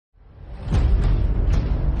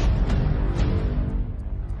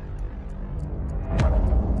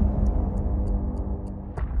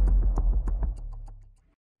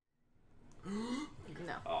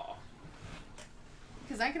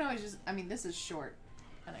always just. I mean, this is short,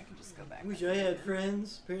 and I can just go back. Wish I had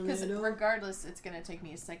friends. Apparently, Because I don't. regardless, it's gonna take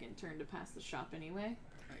me a second turn to pass the shop anyway.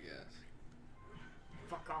 I guess.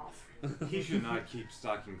 Fuck off. He should not keep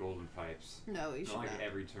stocking golden pipes. No, you should Not not. like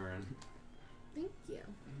every turn. Thank you.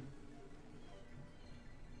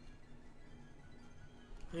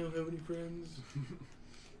 I don't have any friends.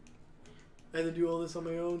 I had to do all this on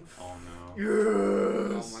my own. Oh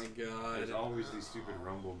no. Yes! Oh my god. There's always these stupid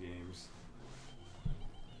rumble games.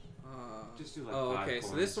 Just do like 5 okay, coins.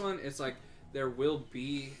 so this one, it's like there will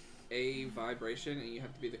be a vibration, and you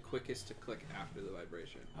have to be the quickest to click after the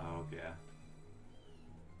vibration. Oh yeah.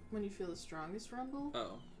 When you feel the strongest rumble.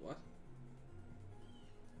 Oh, what?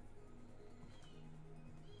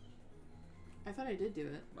 I thought I did do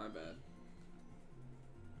it. My bad.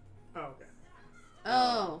 Oh, okay.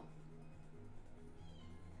 Oh.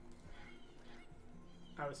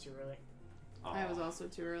 I was too early. I was Aw, also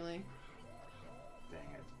too early. Dang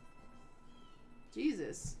it.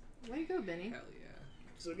 Jesus. Way to go, Benny. Hell yeah.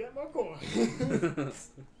 So get more coins.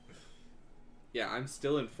 Yeah, I'm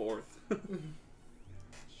still in 4th. Jeez.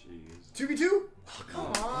 2v2? Oh,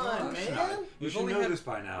 come Oh, on, gosh. man. You We've should only know had- this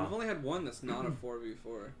by now. We've only had one that's not a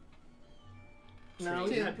 4v4. No,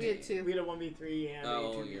 Two. we had We had 2. We had a 1v3 and a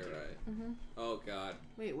Oh, 2v2. you're right. Mm-hmm. Oh god.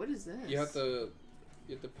 Wait, what is this? You have to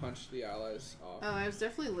punch the allies off. Oh, I was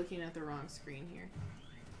definitely looking at the wrong screen here.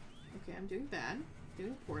 Okay, I'm doing bad.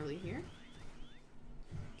 Doing poorly here.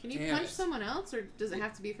 Can you Damn punch it. someone else, or does it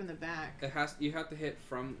have to be from the back? You have to hit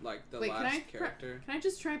from like the Wait, last character. Can I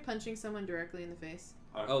just try punching someone directly in the face?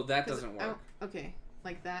 Oh, that 'Cause doesn't work. Okay,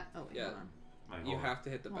 like that. Oh, wait, Yeah. hold on. Like, You hold have to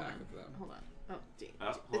hit the Hold back on. of them. Hold on. Oh, dang. Oh,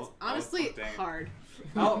 It's oh, honestly oh, dang it. hard.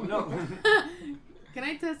 Oh no. Can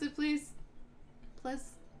I test it, please?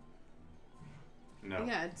 Plus, No.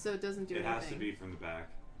 yeah, so it doesn't do It anything. has to be from the back.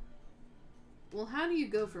 Well, how do you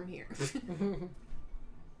go from here?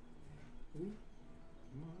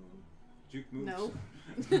 Juke moves. No.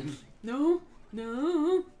 No.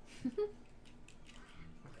 No.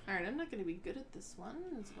 Alright, I'm not going to be good at this one.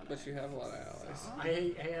 Is what But I you have a lot of allies. saw.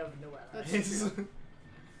 I have no That's allies. true.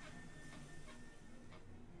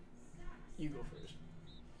 You go first.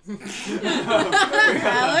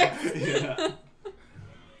 Alex? Yeah.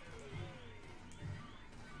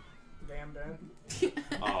 Damn, Ben.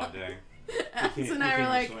 Oh dang. Alex He and I came were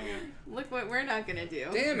like, swinging. look what we're not going to do.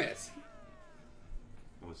 Damn it!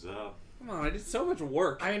 What's up? Come on, I did so much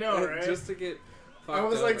work. I know, right? Just to get. I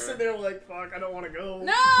was like fucked sitting over. there like, fuck, I don't want to go.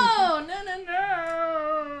 No! No, no,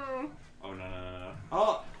 no! Oh no.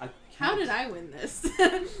 Oh, How did I win this?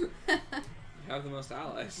 You have the most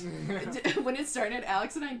allies. When it started,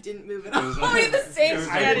 Alex and I didn't move at It all. was We like- had the same it was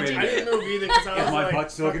like, strategy. I didn't move either because I was Is my like,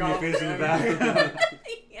 butt still fuck gonna off, be facing the man. back?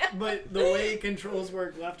 Yeah. But the way controls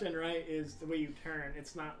work left and right is the way you turn.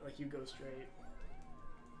 It's not like you go straight.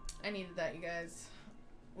 I needed that, you guys.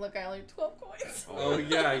 Look, I only have 12 coins. Oh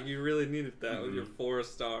yeah, you really needed that with your 4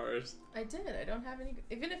 stars. I did. I don't have any.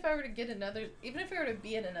 Even if I were to get another, even if I were to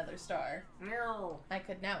be at another star, No. I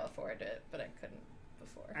could now afford it, but I couldn't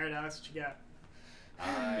before. All right, that's what you got.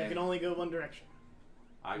 I You can only go one direction.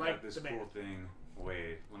 got like this the cool band. thing.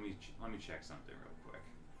 Wait, let me check something real quick.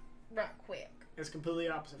 Not quick. It's completely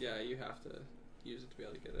opposite. Yeah, you have to use it to be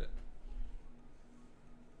able to get it.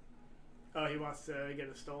 Oh, he wants to get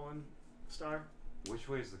a stolen star. Which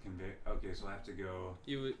way is the conveyor? Okay, so I have to go.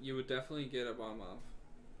 You would definitely get a bomb off.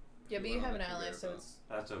 Yeah, but You you went have on an the ally, conveyor so belt. it's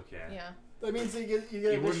That's okay. yeah. That means you get It a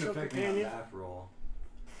wouldn't additional affect me on companion. that roll.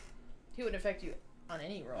 He would affect you on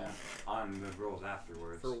any roll. Yeah. On the rolls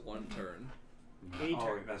afterwards. For 1 turn. A Oh,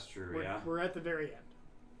 turn. that's true. We're, Yeah. we're at the very end,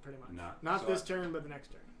 pretty much. No, Not so this turn, but the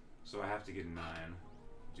next turn. So I have to get 9.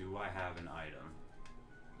 Do I have an item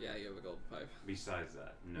Yeah, you have a gold pipe. besides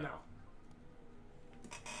that? No.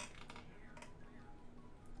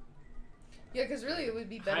 Yeah, because really it would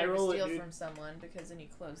be High better to roll it, steal dude. from someone because then you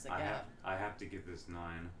close the I gap. have to get this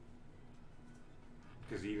 9.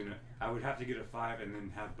 Because even I would have to get a 5 and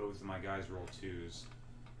then have both of my guys roll 2s,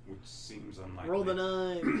 which seems unlikely. Roll the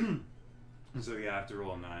 9. So yeah, I have to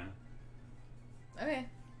roll a 9. Okay.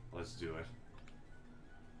 Let's do it.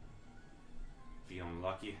 Feeling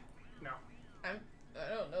lucky. No. I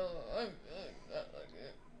don't know. I'm not lucky.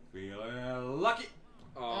 Feeling lucky.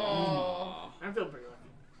 Oh. I feel pretty lucky.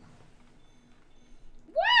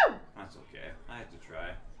 Woo! That's okay. I had to try.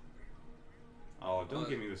 Oh, don't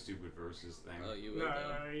give me the stupid versus thing. Oh, you No,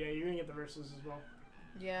 would. yeah, you're gonna get the verses as well.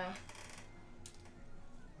 Yeah.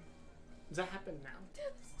 Does that happen now?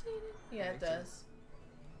 Devastated. Yeah, it does.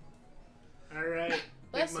 All right.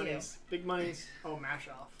 Bless Big you. monies. Big monies. Oh, mash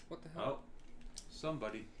off. What the hell? Oh,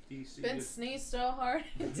 somebody DC. Ben sneezed so hard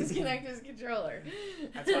and disconnected his controller.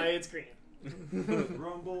 That's why it's green.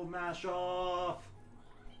 Rumble mash off.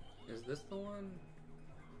 Is this the one?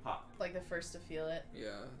 Like the first to feel it. Yeah.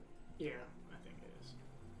 Yeah, I think it is.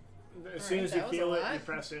 As All soon right, as you that was a feel it, lot. you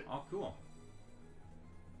press it. Oh, cool.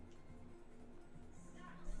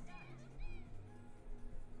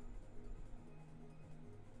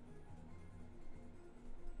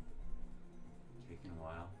 Taking a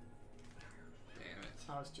while. Damn it.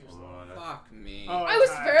 I was too slow. Oh, that- Fuck me. Oh, I was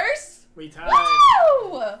tied. first. We tied.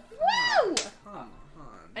 Woo! Woo! Come on.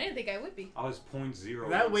 I didn't think I would be. I was 0.0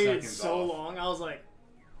 That waited seconds so off. long. I was like,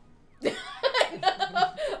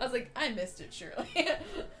 I was like, I missed it surely.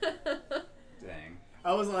 Dang.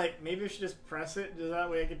 maybe I should just press it. Just that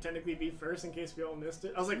way I could technically be first in case we all missed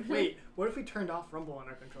it. I was like, wait, what if we turned off Rumble on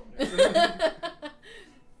our controller?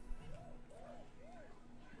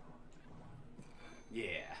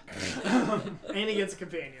 Yeah. And he gets a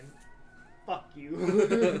companion. Fuck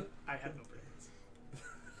you. I have no brains.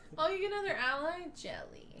 Oh, you get another ally?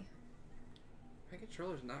 Jelly. My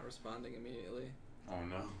controller's not responding immediately. Oh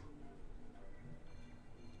no.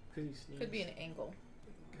 Because you sneeze. Could be an angle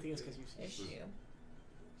I think it's because you sneeze. issue.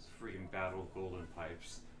 It's freaking battle of golden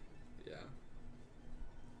pipes. Yeah.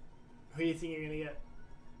 Who do you think you're gonna get?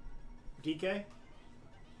 DK?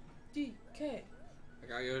 DK. I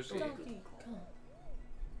got Yoshi. Donkey Kong.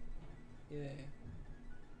 Yeah.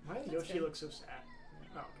 Why does That's Yoshi good. look so sad?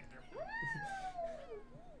 Oh, okay.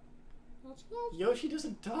 Never mind. Yoshi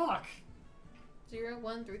doesn't talk. 0,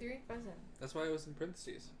 1, 3, 3, 5, 7. That's why it was in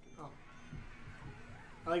parentheses.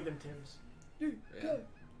 I like them Tims. Yeah.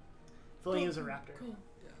 Feeling he was a raptor. Cool.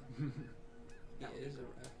 Yeah. He is a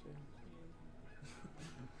raptor.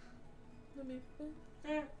 Let me.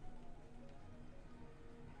 Eh.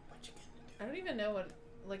 I don't even know what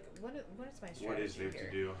is my strategy What is there here?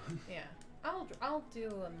 to do? Yeah, I'll do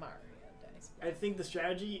a Mario dice. I think the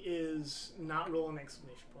strategy is not roll an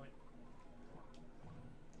exclamation point.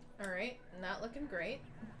 All right, not looking great.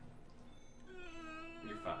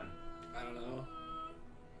 You're fine. I don't know.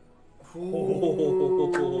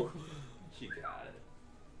 Ooh. She got it.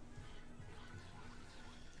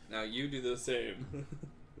 Now you do the same.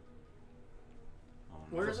 Oh,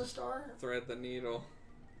 no. Where's the star? Thread the needle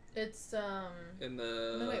It's in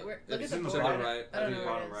the. No, wait, where- look it's at to the the board. right. I don't know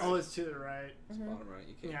bottom where it is. right. Oh, it's to the right. It's Mhm. bottom right.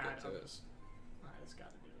 You can't Yeah, get I to know. it. I just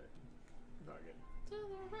gotta do it. Fuck it. To the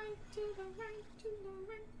right, to the right, to the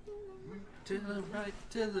right, to the right. To the right,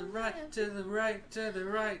 to the right, to the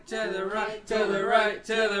right, to the right, to the right,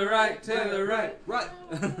 to the right, to the right, to the right, right.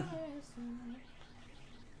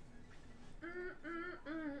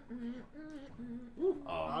 Oh,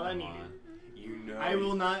 All I come needed. on. You know. I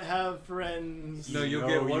will not have friends. No, you'll know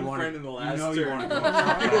get you one wanna- friend in the you last know you turn. wanna go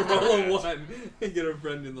for You'll roll a it. 1 and get a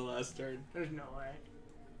friend in the last turn. There's no way.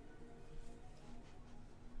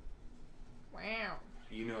 Wow.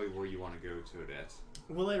 You know where you want to go, Toadette.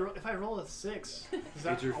 Will I? If I roll a 6, does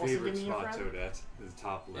that It's your also favorite give me a spot, friend? Toadette. The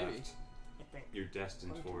top left. Maybe. I think. You're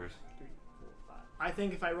destined 1, 2, for it. 3, 4, 5. I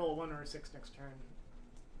think if I roll a 1 or a 6 next turn,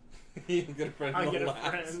 You'll get a friend I'll in the get a last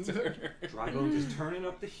friend. turn. Drybones is turning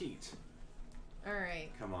up the heat. All right,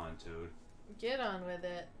 Come on, Toad. get on with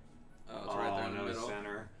it. Oh, it's right there in the no, middle.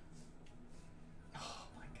 center. oh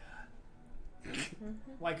my god.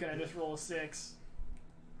 Why couldn't I just roll a 6?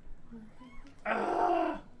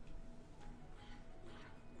 Ah!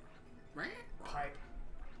 Pipe.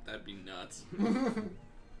 That'd be nuts.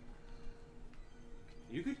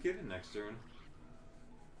 You could get it next turn.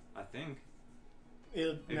 I think. No,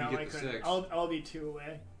 you get I the couldn't. 6. I'll be 2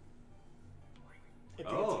 away. It takes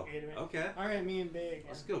Oh, 8 of it. okay. Alright, me and Big.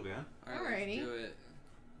 Let's go, man. Alrighty. Let's do it.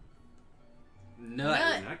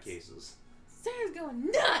 Nuts. Nuts. Nutcases. Sarah's going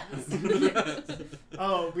nuts.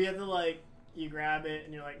 Oh, we have to like, you grab it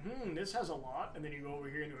and you're like, this has a lot, and then you go over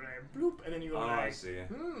here and do it, bloop, and then you go Oh, I like, see.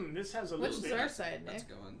 this has a Which little is bit. our side, That's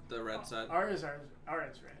Nick? going. The red side. Ours is red.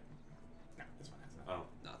 No, this one has that. Oh,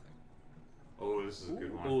 Nothing. oh, this is a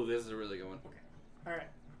good one. Oh, this is a really good one. Alright.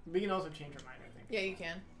 We can also change our mind, I think. Yeah, you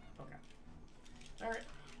can. Okay. Alright.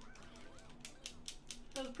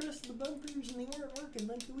 I was pressing the bumpers and they weren't working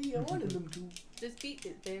like the way I wanted them to. This beat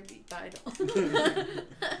is very vital.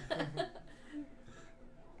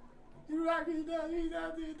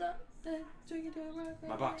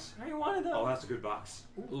 My box. I wanted them. Oh, that's a good box.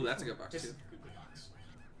 Ooh, that's a good box This too. is a good box.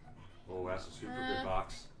 Oh, that's a super good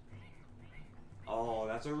box. Oh,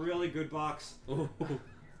 that's a really good box. Ooh.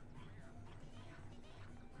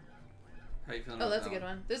 How you feeling? Oh, about that's a that good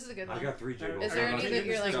one. This is a good one. I got 3 jiggles. Is there Alright, any I'll that take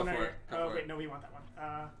you're this like- Go one for right- it. Go Oh, for wait, it. no, we want that one.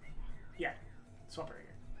 Yeah. Swap it right here.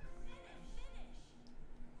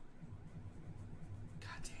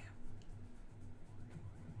 God damn.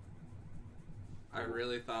 I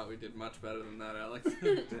really thought we did much better than that, Alex.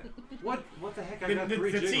 What the heck? I got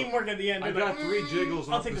three The jiggles. teamwork at the end. I you're got like, 3 jiggles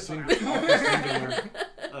I'll off take the this one single. out. Off the singular.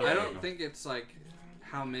 I don't think it's like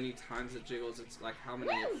how many times it jiggles. It's like how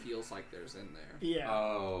many it feels like there's in there. Yeah.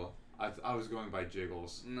 Oh, I was going by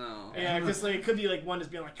jiggles. No. Yeah, because like, it could be like one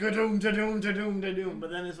just being like da-doom, da-doom, da-doom, da-doom, but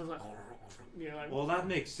then this was like, you're like, Well, that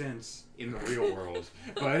makes sense in the real world,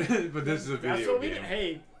 but this is a that's video what we game. did.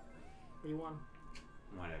 Hey, we won.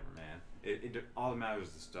 Whatever, man. It all that matters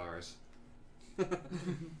is the stars.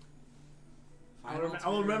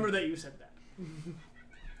 I'll remember that you said that.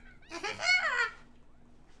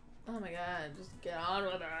 Oh my god, just get on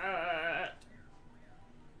with it.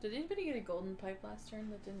 Did anybody get a golden pipe last turn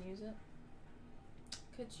that didn't use it?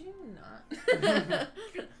 Could you not?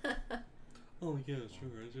 Oh yeah, sure.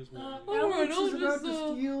 I just want. Alright, I'll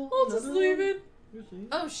just leave it.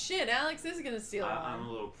 Oh shit, Alex is gonna steal I'm a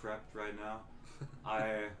one. little prepped right now.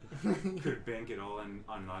 I could bank it all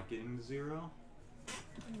on not getting the 0.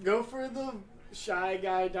 Go for the shy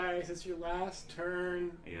guy dice. It's your last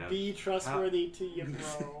turn. Yeah. Be trustworthy to your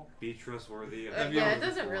bro. Be trustworthy. Yeah, it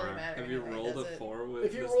doesn't really matter. Have you anyway, rolled does a it? 4 with?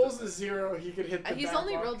 If he this rolls a defense? 0, he could hit the He's bad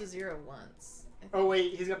only luck. rolled a 0 once. I think. Oh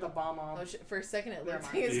wait, he's got the bomb on. Oh shit! For a second, it Never looked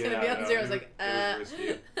like mind. it's Yeah, gonna be on no, 0. I was like, it was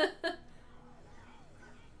risky.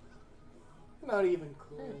 Not even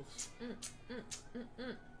close.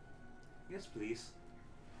 Yes, please.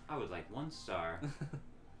 I would like 1 star.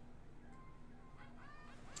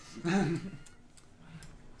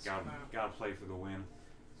 Gotta play for the win.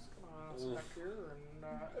 Come on, back here,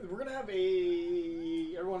 and we're gonna have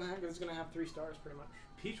a. Everyone is gonna have 3 stars, pretty much.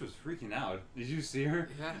 Peach was freaking out. Did you see her?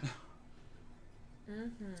 Yeah.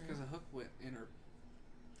 Mm-hmm. Because a hook went in her.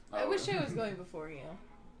 I wish I was going before you,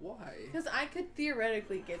 Why? because I could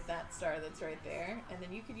theoretically get that star that's right there, and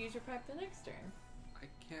then you could use your pipe the next turn. I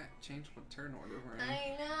can't change what turn order we're in.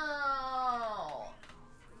 I know.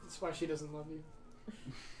 That's why she doesn't love you.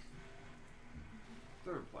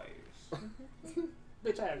 3rd place.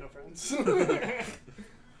 Bitch, I have no friends. That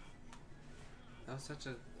was such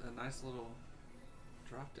a nice little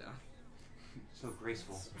drop down. So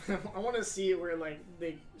graceful. I want to see it where like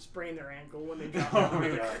they sprain their ankle when they drop Oh,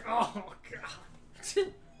 down. God. Oh god.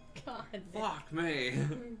 God. Fuck me.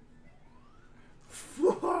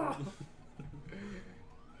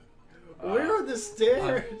 Where are the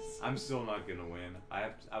stairs? I'm still not gonna win. I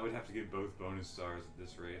would have to get both bonus stars at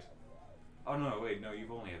this rate. Oh no, wait, no,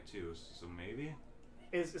 you've only have 2, so maybe?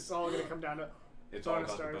 It's all gonna come down to. It's all Bonus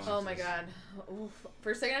about stars. the bonuses. Oh my god. Oof.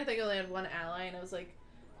 For a second, I think I only had 1 ally, and I was like,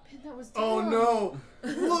 man, that was dumb. Oh no!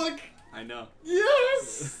 Look! I know.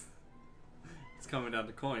 Yes! It's coming down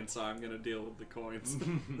to coins, so I'm gonna deal with the coins.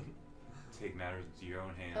 Take matters into your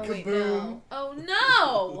own hands. Oh wait, Kaboom. no. Oh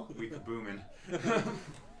no! We kaboomin'.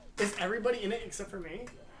 Is everybody in it except for me?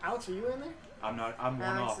 Alex, are you in there? I'm one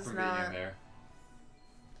Alex off is from being not. in there.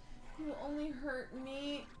 You only hurt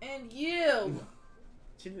me and you.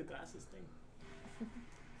 She did the glasses thing.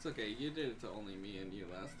 It's okay, you did it to only me and you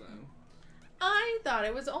last time. I thought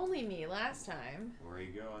it was only me last time. Where are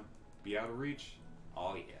you going? Be out of reach?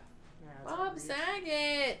 Oh yeah. Yeah, that's Bob weird.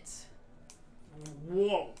 Saget.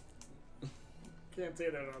 Whoa! Can't say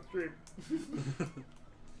that on stream.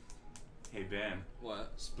 Hey Ben.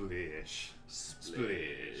 What? Splish.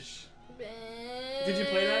 Splish. Ben. Did you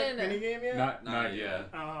play that minigame yet? Not yet.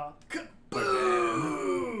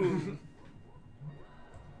 Boom!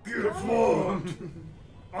 Get formed!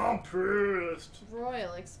 I'm pissed.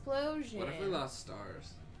 Royal explosion. What if we lost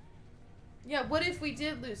stars? Yeah, what if we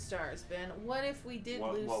did lose stars, Ben? What if we did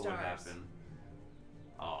lose What stars? would happen?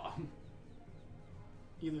 Aw.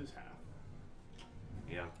 You lose half.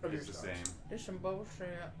 Yeah, Of it's your the stars. same. There's some bullshit.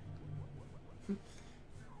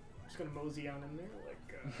 Just gonna mosey on in there like,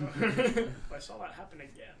 if I saw that happen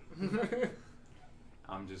again.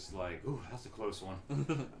 I'm just like, ooh, that's a close one.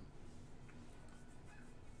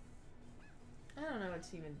 I don't know what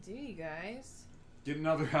to even do, you guys. Get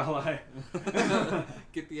another ally.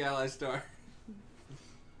 Get the ally star.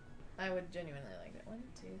 I would genuinely like that. 1,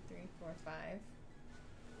 2, 3, 4, 5.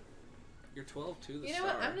 You're 12 to the You know star.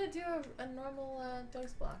 what? I'm gonna do a normal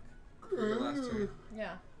dice block. For your last turn.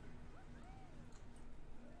 Yeah.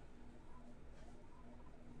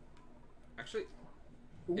 Actually,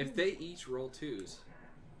 if they each roll 2s,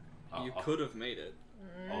 you could have made it.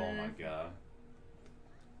 Oh my god.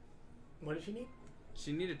 What did she need?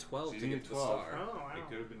 She needed 12 She to needed get the 12. star. Oh, wow. It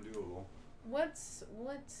could have been doable. What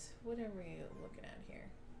are we looking at here?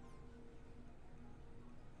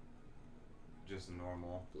 Just a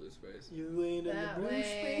normal. Blue space. You land in the That blue way.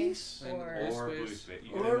 space? And Or- blue Or space. blue space.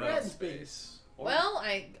 You Or could red end up- space? or- Well,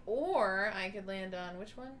 I could land on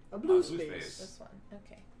which one? A blue blue space. space. This one.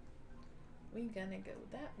 Okay. We're gonna go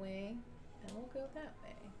that way, and we'll go that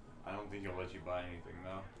way. I don't think it'll let you buy anything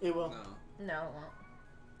though. It will. No. No, it won't.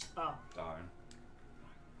 Oh. Darn.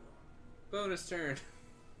 Bonus turn.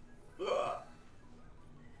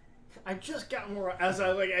 I just got more as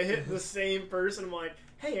I hit the same person. I'm like,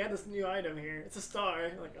 hey, I had this new item here. It's a star.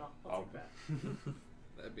 I'm like, oh, I'll take that.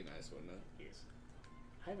 That'd be nice, wouldn't it? Yes.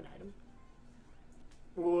 I have an item.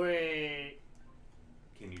 Wait.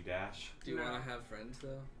 Can you dash? Do you No. want to have friends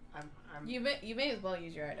though? I'm. You may as well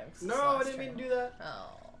use your items. No, I didn't mean to do that.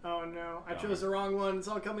 Oh. Oh no, I No. chose the wrong one. It's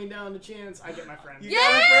all coming down to chance. I get my friend. You Yay!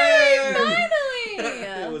 got a friend!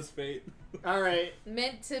 Finally! It was fate. All right.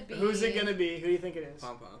 Meant to be. Who's it gonna be? Who do you think it is?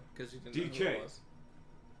 Pom Pom, because you didn't know who DK. it was.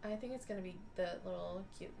 I think it's gonna be the little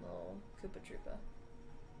cute little Koopa Troopa.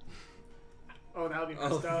 Oh, that would be Oh,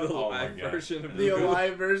 messed up. the Oh my live God. version of The Koopa.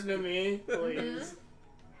 alive version of me, please.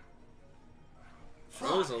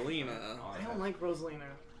 Rosalina. I don't like Rosalina.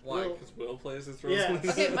 Why? Will. Because Will plays as Yeah. Rosalina.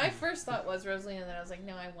 Okay, my first thought was Rosalina, and then I was like,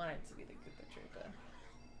 no, I want it to be the Koopa Troopa.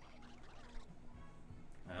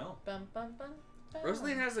 Oh. Bum bum bum. bum.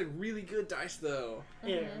 Rosalina has a really good dice though.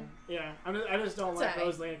 Yeah, yeah. I just don't It's like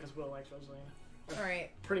alright. Rosalina because Will likes Rosalina. All right.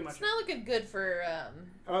 Pretty much. It's not looking good for.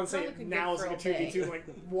 I would it's say not looking now good it's for like a all 2v2. day. I'm like,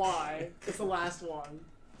 why? It's the last one.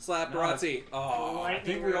 Slap No. Brazzi. Oh. I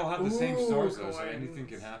think we all have the same Ooh, stars though, so coins. anything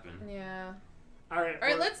can happen. Yeah. All right. All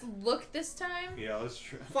right, let's look this time. Yeah, that's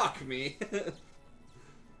true. Fuck me.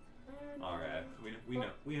 All right,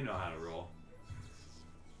 we know how to roll.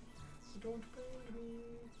 Don't bring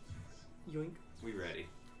me. Yoink. We ready?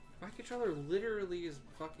 My controller literally is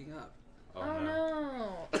fucking up. Oh,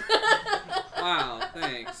 no. Wow,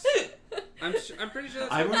 thanks. I'm pretty sure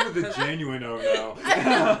that's I what- went with the because- genuine oh no.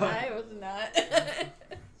 I was not.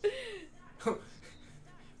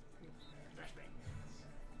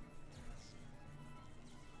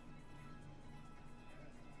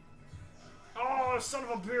 Oh, son of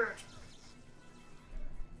a bitch!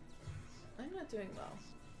 I'm not doing well.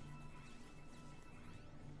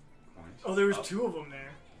 Points. Oh, there was two of them there.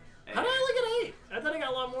 Hey. How did I look at 8? I thought I got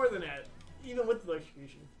a lot more than that, even with the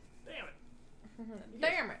electrocution. Damn it!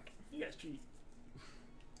 Damn it. You guys cheat.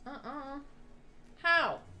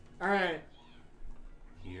 How? All right.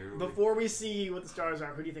 Here we Before we see what the stars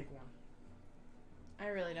are, who do you think won? I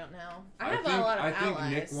really don't know. I I have think, a lot of I think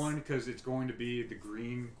allies. Nick won because it's going to be the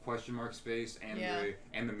green question mark space and Yeah.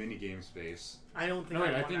 the mini game space. I don't think. No,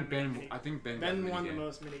 wait, I I won think that Ben. many. I think Ben. Ben got won the minigame.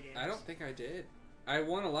 most mini games. I don't think I did. I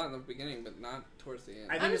won a lot in the beginning, but not towards the end.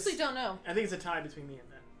 I think Honestly, it's- don't know. I think it's a tie between me and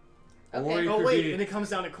Ben. Or Okay. it Oh could wait, be, and it comes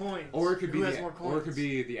down to coins. or it could Who be has the, more coins? or it could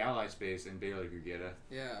be the ally space and Bailey could get it.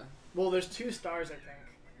 Yeah. Well, there's 2 stars, I think.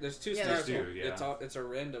 There's two Yeah, stars. there's two, yeah. It's a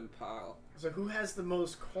random pile. So who has the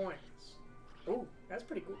most coins? Oh, that's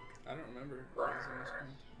pretty cool. I don't remember. what was the most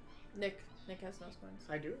coins. Nick has most coins.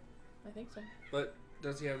 I do. I think so. But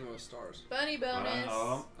does he have the most stars? Bunny bonus.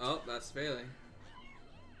 Oh, that's Bailey.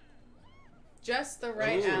 Just the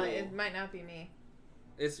right Ooh. alley. It might not be me.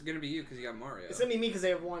 It's gonna be you because you got Mario. It's gonna be me because I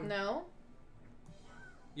have 1. No.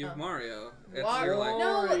 You have Oh. Mario. It's Wa- you're like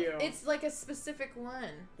no, Mario. it's like a specific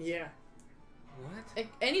one. Yeah. what? Like,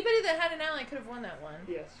 anybody that had an ally could have won that one.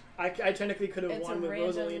 Yes. I technically could have It's a won with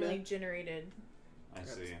randomly Rosalina. generated. I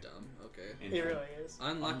That's see. dumb. Okay. It really is.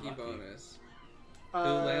 Unlucky, Unlucky. bonus. Who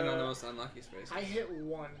landed on the Uh, most unlucky spaces? I hit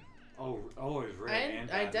 1. Oh, it was red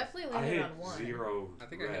and I bad. definitely I landed hit on 1. 0 I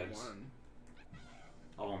think reds. I hit 1.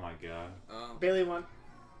 Oh my god. Oh. Bailey won.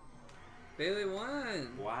 Bailey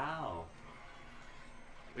won. Wow.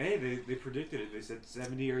 Hey, they predicted it. They said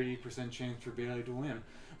 70 or 80% chance for Bailey to win.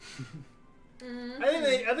 Mhm.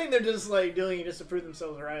 I think they're just like doing it just to prove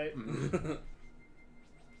themselves right.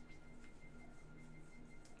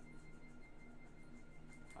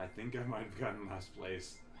 I think I might have gotten last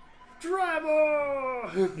place.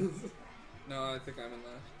 Driver. No, I think I'm in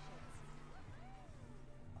last.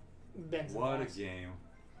 Ben's What a lost. game.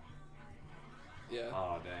 Yeah.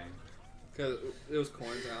 Oh, dang. Because it was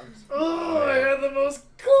coins, Alex. Oh, I yeah. had the most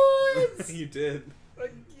coins. You did.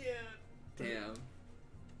 Again. Damn.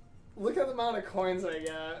 Look at the amount of coins I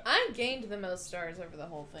got. I gained the most stars over the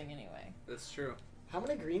whole thing anyway. That's true. How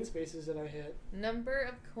many green spaces did I hit? Number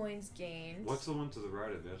of coins gained. What's the one to the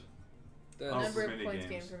right of it? That's, Oh, Number for of mini coins games.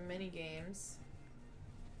 gained from mini games.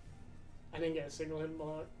 I didn't get a signal hit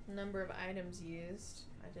block. Number of items used.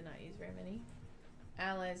 I did not use very many.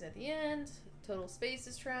 Allies at the end. Total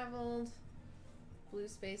spaces traveled. Blue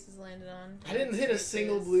spaces landed on. I didn't hit a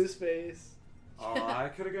single Spaces. blue space. Oh, I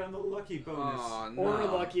could have gotten the lucky bonus. oh, no. Or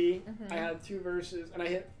lucky. Mhm. I had 2 verses, and I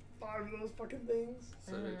hit 5 of those fucking things.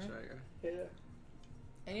 So did Mhm. Shiger. Yeah.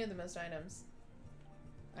 And you had the most items.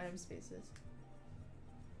 Item spaces.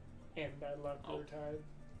 And bad luck, Oh. we're tied.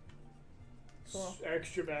 Cool.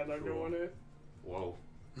 Extra bad luck to Cool. win it. Whoa.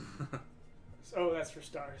 Oh, that's for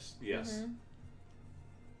stars. Yes. Mhm.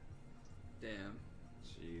 Damn.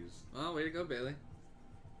 Jeez. Well, way to go, Bailey.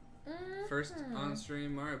 First Mhm.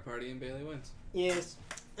 on-stream Mario Party and Bailey wins. Yes.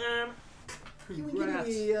 Can we get Congrats.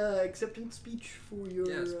 a acceptance speech for your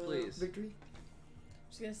Yes, please. victory? I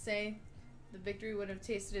was gonna say, the victory would have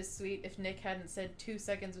tasted as sweet if Nick hadn't said 2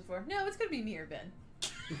 seconds before, no, it's gonna be me or Ben.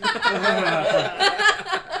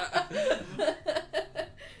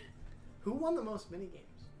 Who won the most mini games?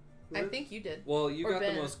 I think you did. Well, you Or got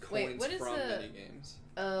Ben. the most Wait, coins what is from the- mini games.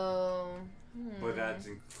 Oh. But that's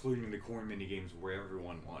including the corn mini games where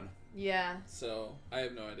everyone won. Yeah, So I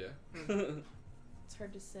have no idea. it's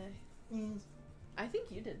hard to say. Yes. I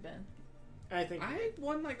think you did, Ben. I think. I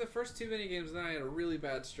won like the first 2 mini games, and then I had a really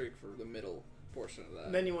bad streak for the middle portion of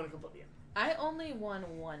that. Then you won a couple of the end. I only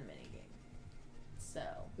won 1 minigame. So.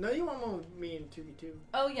 No, you won one with me in 2v2.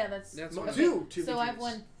 Oh yeah, that's That's Mo- what I- two 2v2s. So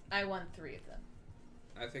I won 3 of them.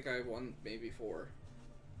 I think I won maybe 4.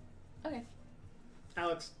 Okay.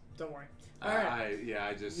 Alex, don't worry. Alright.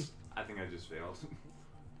 I think I just failed.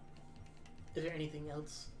 Is there anything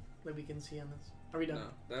else that we can see on this? Are we done? No,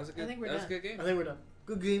 that was a I good. think we're that was a done. good game. I think we're done.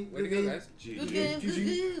 Good game. Way Good to go, game. guys. GG. Good game, good GG.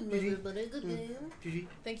 game, everybody, good game. GG.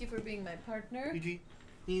 Thank you for being my partner. GG.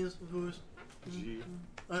 Yes, of course. G.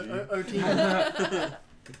 Our team.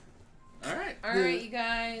 All right. Alright, you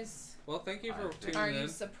guys. Well, thank you for tuning Are in. you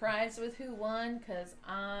surprised with who won? Because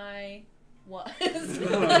I was.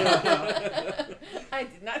 I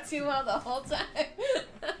did not do well the whole time.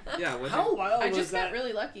 Yeah. What How wild I was just that? got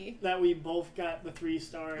really lucky. That we both got the 3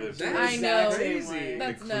 stars. That's I know. Exact same Crazy. way.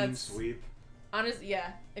 That's the clean nuts. sweep. Honestly,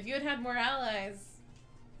 yeah. If you had had more allies,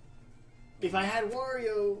 If I had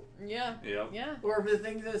Wario, yeah, Yep. yeah. or if the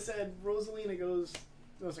thing that said Rosalina goes,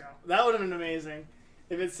 that would have been amazing.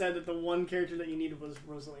 If it said that the one character that you needed was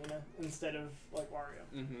Rosalina instead of like Wario.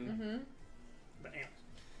 Mm-hmm. Mm-hmm. But anyways.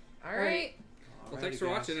 All right. Well, thanks for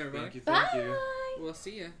watching, everybody. Thank you. Bye. Thank you. We'll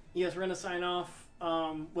see ya. Yes, we're gonna sign off.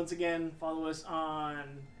 Once again, follow us on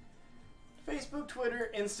Facebook,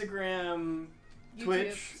 Twitter, Instagram, YouTube.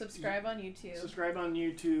 Twitch. Subscribe on YouTube. Subscribe on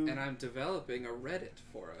YouTube. And I'm developing a Reddit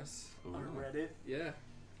for us. on Reddit. Yeah,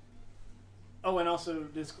 Oh, and also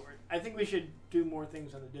Discord. I think we should do more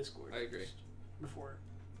things on the Discord. I agree. Before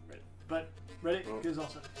Reddit, but Reddit Oh. is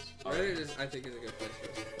also nice. Reddit is, I think, is a good place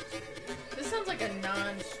for us. This sounds like a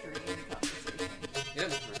non-stream conversation.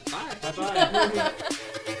 Yep. Bye. Bye bye.